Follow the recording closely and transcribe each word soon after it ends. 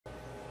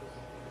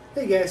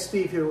Hey guys,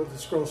 Steve here with the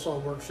Scroll Saw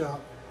Workshop.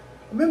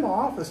 I'm in my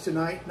office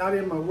tonight, not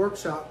in my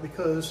workshop,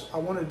 because I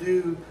want to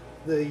do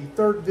the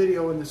third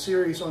video in the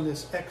series on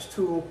this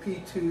xTool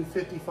P2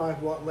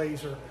 55 watt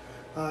laser.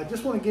 I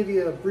just want to give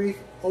you a brief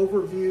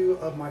overview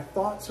of my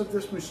thoughts of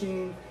this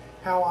machine,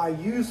 how I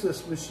use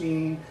this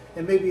machine,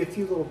 and maybe a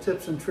few little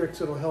tips and tricks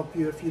that will help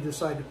you if you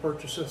decide to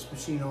purchase this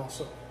machine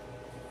also.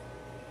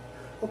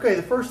 Okay,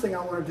 the first thing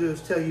I want to do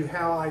is tell you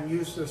how I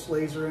use this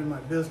laser in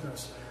my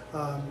business.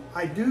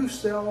 I do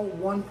sell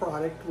one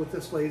product with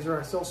this laser.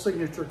 I sell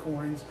signature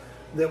coins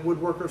that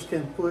woodworkers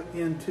can put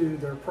into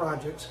their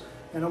projects,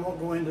 and I won't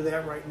go into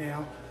that right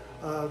now.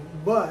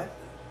 But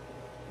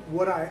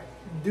what I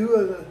do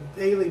on a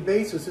daily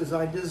basis is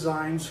I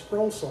design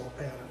scroll saw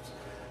patterns.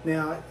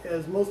 Now,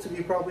 as most of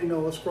you probably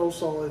know, a scroll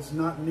saw is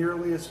not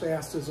nearly as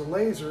fast as a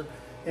laser,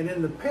 and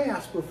in the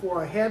past, before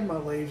I had my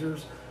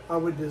lasers, I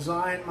would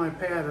design my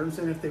patterns,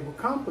 and if they were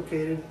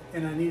complicated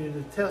and I needed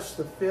to test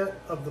the fit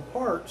of the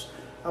parts,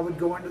 I would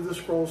go into the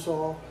scroll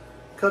saw,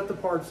 cut the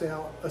parts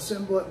out,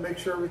 assemble it, make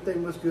sure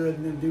everything was good,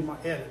 and then do my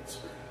edits.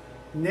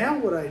 Now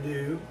what I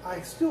do,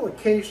 I still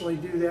occasionally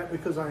do that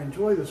because I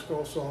enjoy the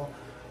scroll saw,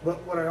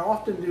 but what I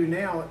often do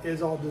now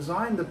is I'll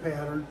design the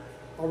pattern,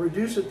 I'll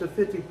reduce it to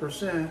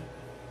 50%,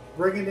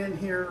 bring it in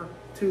here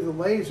to the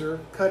laser,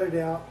 cut it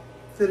out,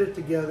 fit it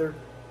together,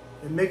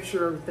 and make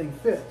sure everything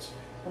fits.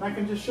 And I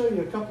can just show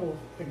you a couple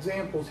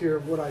examples here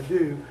of what I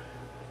do.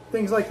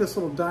 Things like this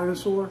little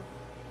dinosaur.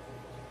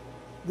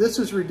 This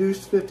is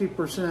reduced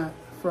 50%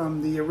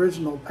 from the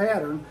original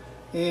pattern,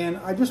 and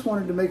I just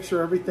wanted to make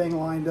sure everything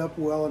lined up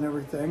well and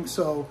everything.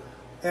 So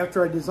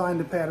after I designed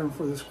the pattern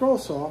for the scroll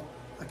saw,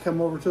 I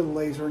come over to the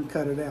laser and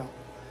cut it out.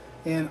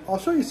 And I'll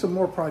show you some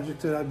more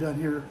projects that I've done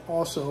here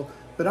also,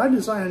 but I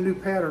design a new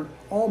pattern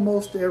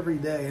almost every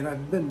day, and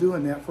I've been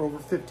doing that for over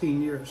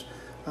 15 years.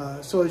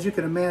 So as you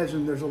can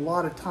imagine, there's a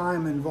lot of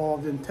time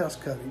involved in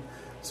test cutting.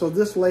 So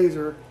this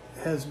laser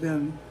has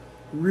been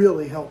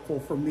really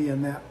helpful for me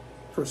in that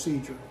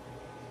procedure.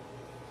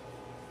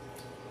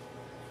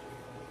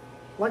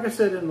 Like I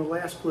said in the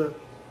last clip,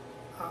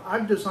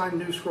 I've designed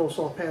new scroll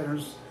saw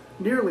patterns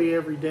nearly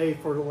every day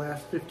for the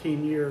last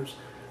 15 years.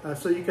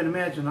 So you can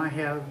imagine I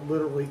have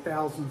literally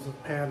thousands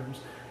of patterns.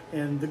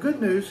 And the good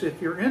news,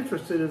 if you're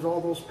interested, is all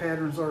those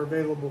patterns are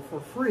available for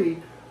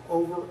free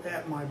over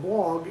at my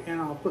blog, and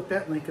I'll put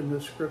that link in the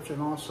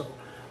description also.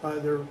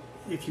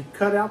 If you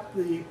cut out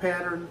the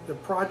pattern, the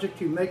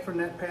project you make from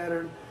that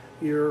pattern,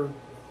 you're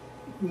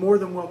more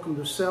than welcome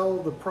to sell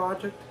the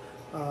project.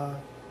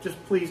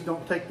 Just please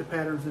don't take the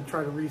patterns and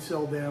try to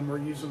resell them or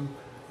use them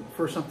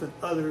for something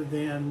other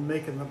than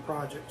making the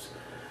projects.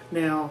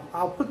 Now,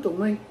 I'll put the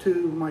link to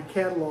my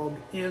catalog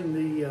in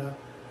the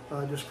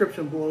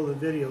description below the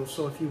video,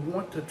 so if you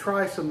want to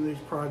try some of these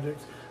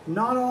projects,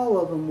 not all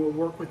of them will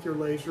work with your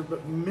laser,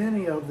 but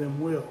many of them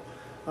will.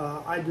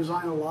 I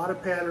design a lot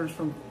of patterns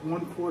from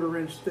 1/4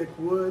 inch thick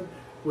wood,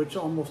 which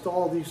almost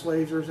all of these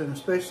lasers, and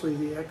especially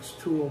the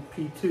xTool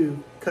P2,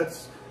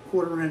 cuts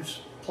 1/4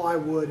 inch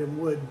plywood and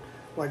wood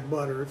like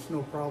butter. It's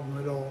no problem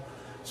at all.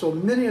 So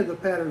many of the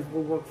patterns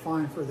will work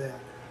fine for that.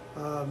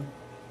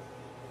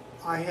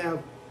 I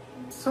have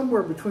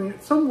somewhere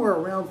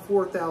around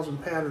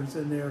 4,000 patterns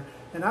in there,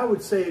 and I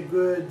would say a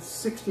good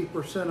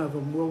 60% of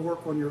them will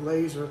work on your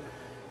laser.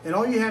 And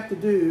all you have to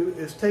do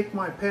is take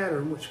my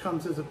pattern, which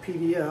comes as a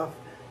PDF,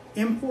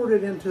 import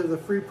it into the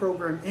free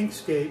program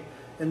Inkscape,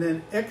 and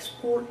then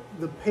export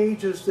the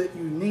pages that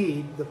you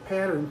need, the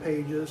pattern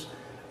pages,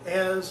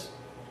 as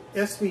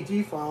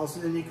SVG files,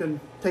 and then you can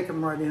take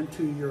them right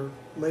into your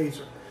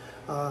laser.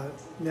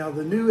 Now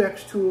the new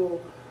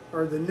xTool,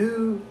 or the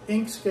new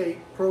Inkscape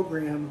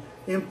program,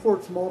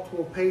 imports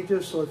multiple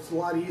pages, so it's a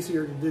lot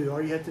easier to do.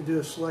 All you have to do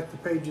is select the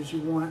pages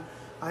you want.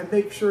 I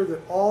make sure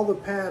that all the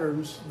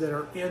patterns that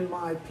are in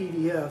my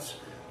PDFs,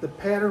 the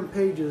pattern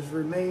pages,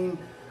 remain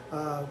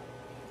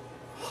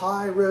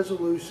high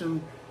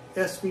resolution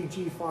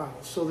SVG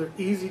files, so they're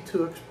easy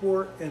to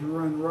export and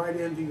run right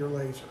into your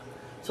laser.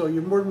 So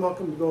you're more than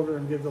welcome to go over there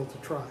and give those a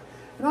try.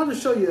 And I'll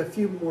just show you a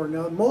few more.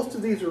 Now, most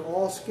of these are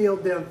all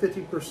scaled down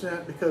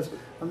 50% because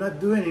I'm not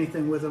doing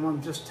anything with them,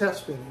 I'm just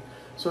test fitting.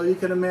 So you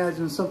can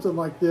imagine something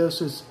like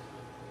this is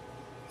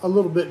a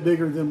little bit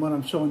bigger than what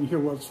I'm showing you here.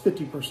 Well, it's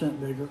 50%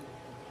 bigger.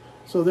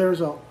 So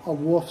there's a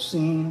wolf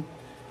scene.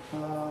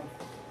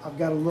 I've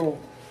got a little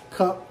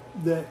cup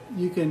that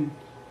you can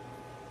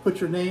put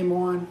your name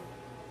on.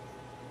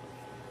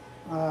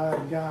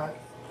 I've got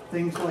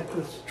things like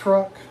this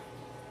truck,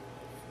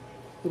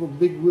 little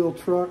big wheel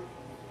truck.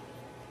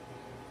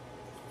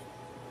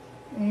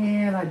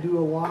 And I do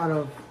a lot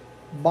of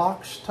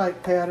box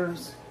type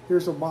patterns.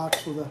 Here's a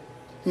box with a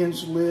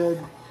hinged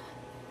lid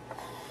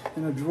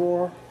and a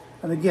drawer.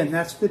 And again,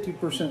 that's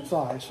 50%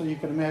 size, so you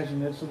can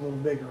imagine it's a little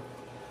bigger.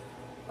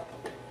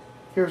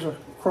 Here's a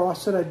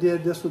cross that I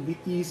did. This would be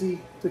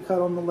easy to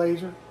cut on the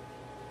laser.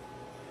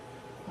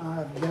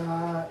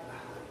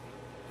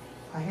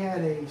 I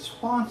had a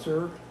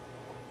sponsor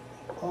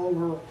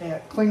over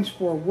at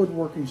Klingspor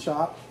Woodworking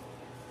Shop,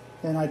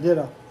 and I did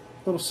a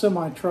little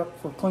semi truck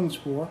for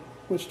Klingspor,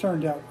 which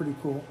turned out pretty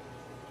cool.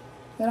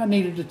 and I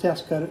needed to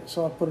test cut it,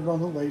 so I put it on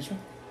the laser.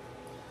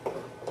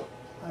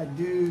 I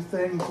do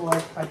things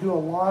like, I do a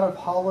lot of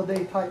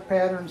holiday type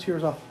patterns.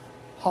 Here's a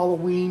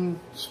Halloween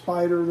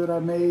spider that I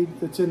made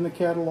that's in the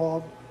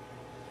catalog.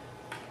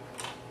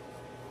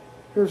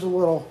 Here's a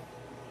little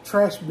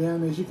trash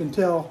bin. As you can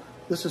tell,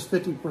 this is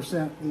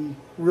 50%. The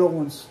real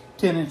one's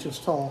 10 inches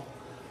tall.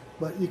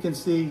 But you can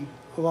see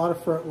a lot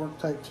of fretwork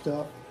type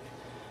stuff.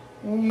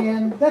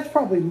 And that's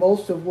probably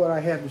most of what I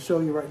have to show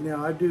you right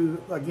now. I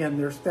do, again,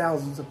 there's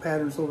thousands of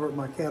patterns over at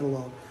my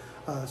catalog.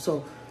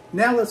 So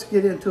now let's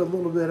get into a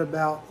little bit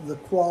about the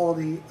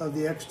quality of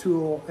the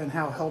xTool and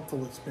how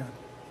helpful it's been.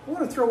 I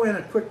want to throw in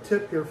a quick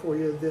tip here for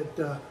you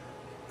that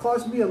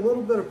caused me a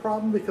little bit of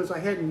problem because I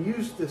hadn't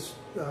used this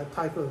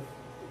type of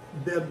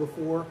bed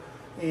before,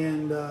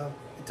 and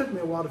it took me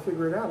a while to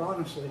figure it out,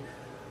 honestly.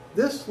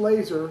 This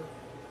laser,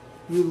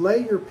 you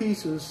lay your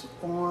pieces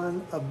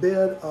on a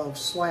bed of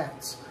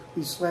slats.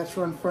 These slats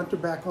run front to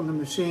back on the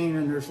machine,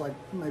 and there's like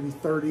maybe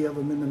 30 of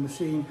them in the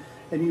machine,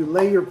 and you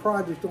lay your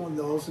project on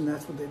those, and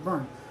that's what they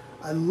burn.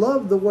 I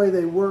love the way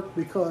they work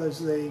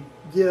because they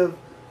give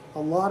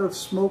a lot of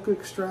smoke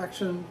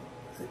extraction.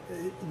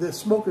 The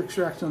smoke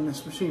extraction on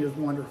this machine is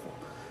wonderful.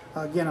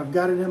 Again, I've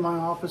got it in my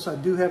office. I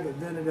do have it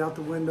vented out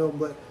the window,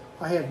 but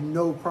I have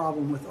no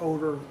problem with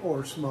odor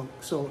or smoke,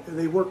 so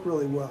they work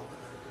really well.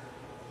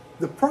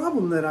 The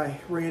problem that I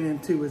ran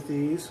into with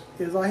these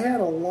is I had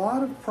a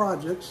lot of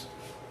projects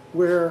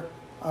where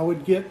I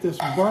would get this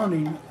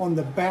burning on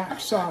the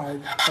back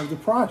side of the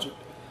project.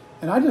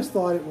 And I just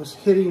thought it was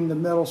hitting the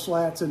metal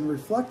slats and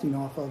reflecting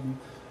off of them.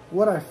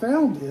 What I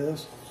found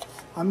is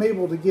I'm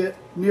able to get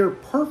near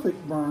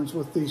perfect burns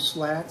with these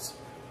slats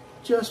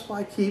just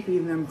by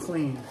keeping them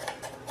clean.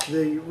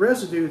 The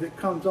residue that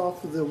comes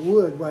off of the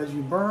wood as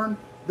you burn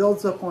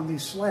builds up on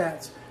these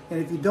slats, and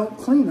if you don't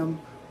clean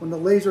them, when the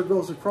laser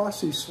goes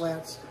across these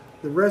slats,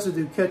 the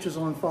residue catches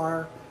on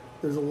fire.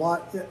 There's a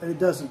lot, it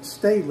doesn't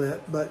stay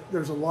lit, but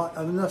there's a lot,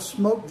 enough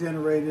smoke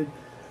generated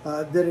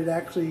that it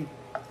actually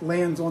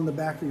lands on the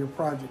back of your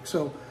project.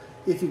 So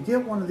if you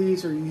get one of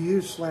these or you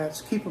use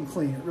slats, keep them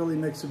clean. It really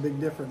makes a big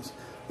difference.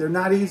 They're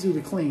not easy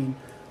to clean.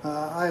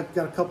 I've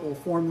got a couple of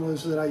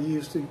formulas that I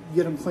use to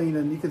get them clean,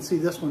 and you can see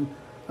this one,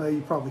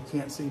 you probably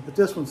can't see, but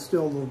this one's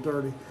still a little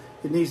dirty.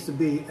 It needs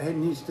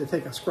to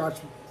take a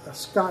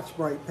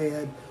Scotch-Brite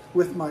pad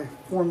with my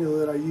formula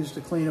that I use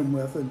to clean them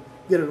with and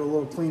get it a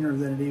little cleaner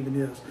than it even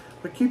is.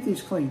 But keep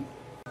these clean.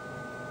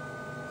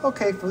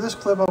 Okay, for this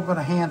clip, I'm going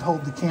to hand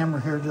hold the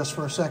camera here just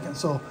for a second,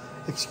 so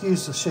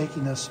excuse the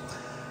shakiness.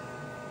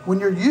 When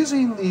you're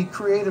using the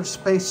Creative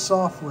Space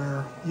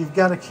software, you've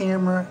got a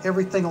camera,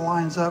 everything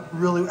lines up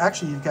really,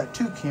 actually you've got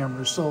two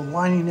cameras, so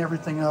lining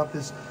everything up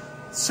is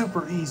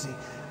super easy.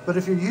 But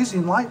if you're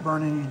using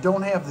Lightburn and you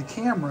don't have the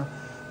camera,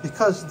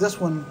 because this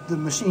one, the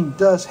machine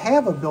does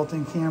have a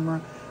built-in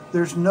camera,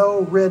 there's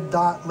no red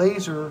dot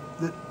laser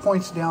that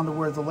points down to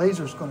where the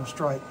laser is going to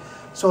strike.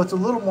 So it's a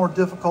little more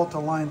difficult to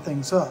line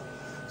things up.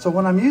 So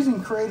when I'm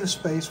using Creative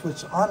Space,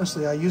 which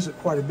honestly I use it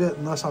quite a bit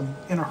unless I'm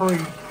in a hurry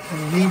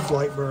and need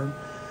Lightburn,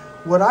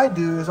 what I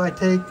do is I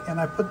take and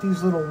I put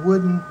these little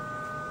wooden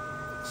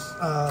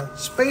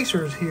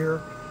spacers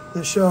here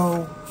that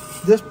show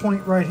this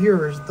point right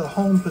here is the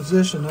home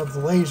position of the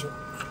laser.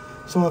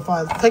 So if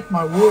I take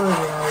my wood and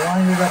I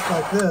line it up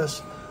like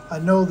this, I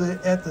know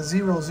that at the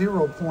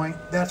 0, point,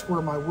 that's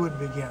where my wood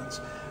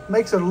begins.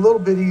 Makes it a little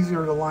bit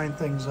easier to line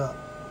things up.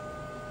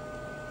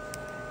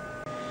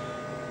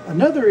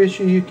 Another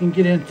issue you can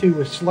get into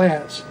with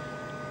slats,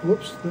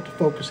 whoops, let the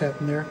focus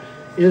happen there,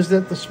 is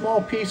that the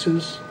small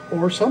pieces,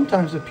 or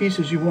sometimes the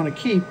pieces you want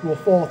to keep, will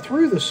fall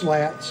through the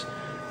slats,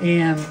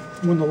 and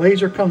when the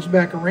laser comes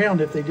back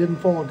around, if they didn't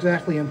fall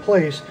exactly in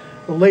place,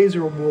 the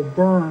laser will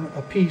burn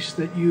a piece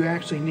that you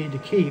actually need to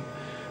keep.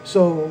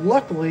 So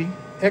luckily,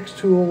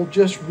 xTool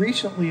just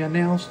recently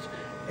announced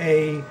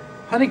a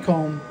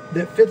honeycomb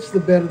that fits the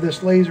bed of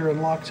this laser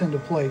and locks into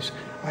place.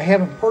 I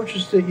haven't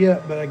purchased it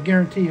yet, but I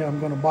guarantee you I'm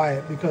going to buy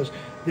it because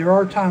there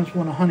are times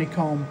when a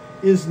honeycomb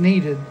is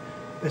needed,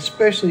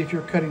 especially if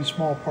you're cutting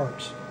small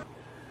parts.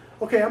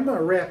 Okay, I'm going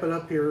to wrap it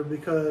up here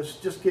because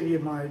just give you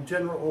my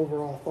general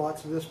overall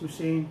thoughts of this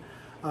machine.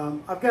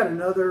 I've got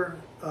another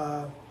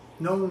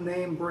known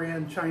name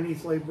brand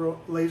Chinese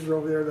laser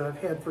over there that I've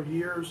had for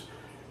years.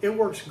 It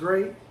works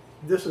great.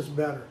 This is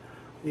better.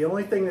 The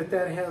only thing that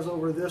has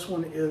over this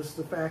one is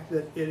the fact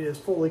that it is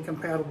fully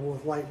compatible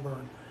with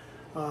Lightburn.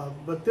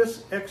 But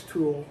this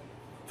xTool,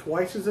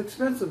 twice as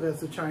expensive as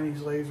the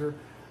Chinese laser,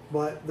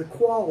 but the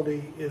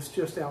quality is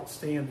just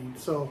outstanding.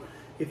 So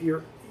if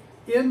you're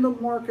in the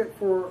market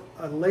for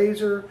a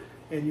laser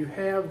and you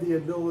have the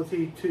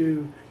ability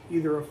to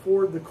either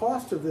afford the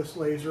cost of this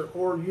laser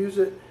or use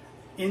it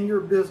in your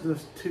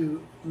business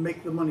to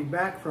make the money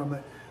back from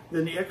it,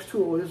 then the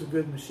xTool is a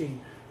good machine.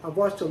 I've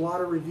watched a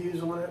lot of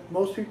reviews on it.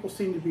 Most people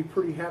seem to be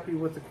pretty happy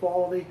with the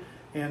quality,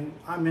 and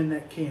I'm in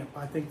that camp.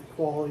 I think the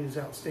quality is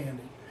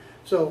outstanding.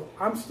 So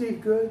I'm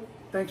Steve Good.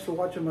 Thanks for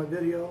watching my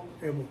video,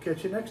 and we'll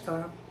catch you next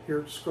time here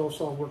at the Scroll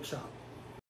Saw Workshop.